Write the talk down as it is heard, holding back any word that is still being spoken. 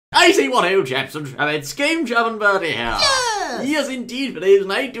I say what ho, chaps and it's GameChap and Bertie here. Yes! Yes, indeed, for those,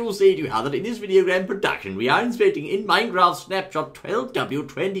 and I do say to you how that in this video game production we are inspecting in Minecraft Snapshot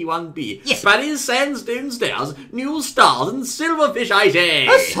 12W21B. Yes. Bertie's sandstone stairs, new stars, and silverfish, I say.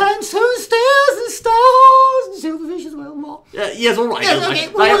 Sandstone stairs and stars and silverfish as well, more. Yes, alright. Yes, okay,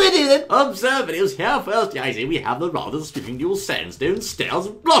 what do they do then? Observe videos here first, I say we have the rather stripping new sandstone stairs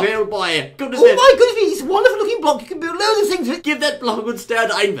block, old boy. Goodness Oh me. my goodness me, it's a wonderful looking block. You can build loads of things with it. Give that block a good stare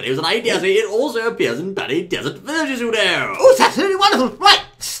at videos, and I dare say it also appears in Bertie Desert Villages, you know. Oh, it's absolutely wonderful. Right,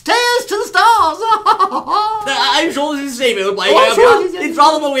 stairs to the stars. I'm sure this is the same, old boy. Oh, I'm sure it is, yes. It's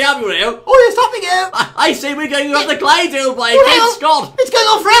rather what we have, you know. Oh, yes, stop me go. I say we're going up the Clyde, old boy. Oh, hang Great on. Scott. It's going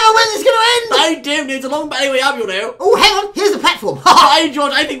on forever. When is this going to end? I don't know. It's a long way we have, you know. Oh, hang on. Here's the platform. Hi,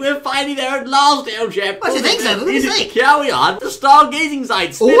 George. I think we're finally there at last, old chap. What do you think so? For goodness sake. Here we are, the stargazing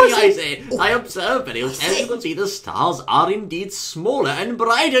site. Spinning, I I see. say. Oh. I observe videos. As you can see, the stars are indeed smaller and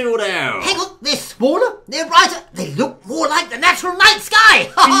brighter, you know. Hang on. They're smaller. They're brighter. They look more like the natural night sky.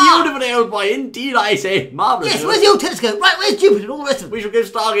 Beautiful, old boy. Indeed, I say. Marvellous. Yes, where's the old telescope? Right, where's Jupiter and all the rest of them? We shall go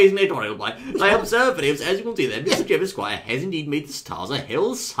stargazing later on, old boy. I observe videos, as you can see there, Mr. Jim Esquire has indeed made the stars a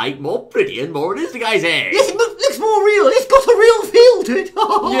hell sight more pretty and more realistic, I say. Yes, it looks more real. It's got a real feel to it.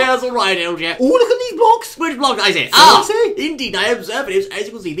 Yes, alright, old chap. Oh, look at these blocks. Which blocks, I say? I say. Indeed, I observe videos, as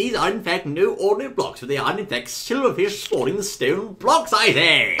you can see, these are in fact no ordinary blocks, but they are in fact silverfish sporting the stone blocks, I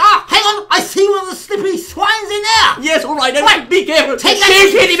say. Ah, hang on. I see one of the slippery swines in there. Yes, alright, now Right. be careful. Take that. Stay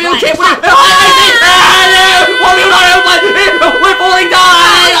steady, old chap. Right. What are you doing, old boy? We're falling down,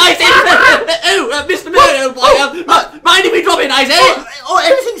 I say. Mr. Miller, old boy, mind if we drop in, I say. Oh,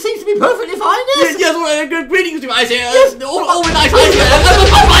 everything seems to be perfectly fine, yes. Yes, all right, good greetings to you, I say. All with nice, I say.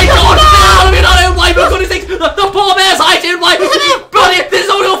 Oh my God! Oh, you're not, oh my, for goodness sake, the poor bear's I say, why? Bloody, this is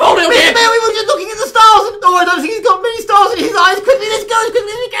all your fault, Mr. okay? Bear, we were just looking at the stars. Oh, I don't think he's got many stars in his eyes. Quickly, let's go as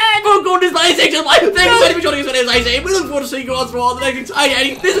quickly as we can. For goodness sake, why? Thank you very much for joining us today, as I say. We look forward to seeing you on for the next time.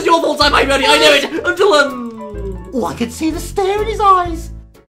 This is your fault, my buddy, I know it. Until Oh, I can see the stare in his eyes.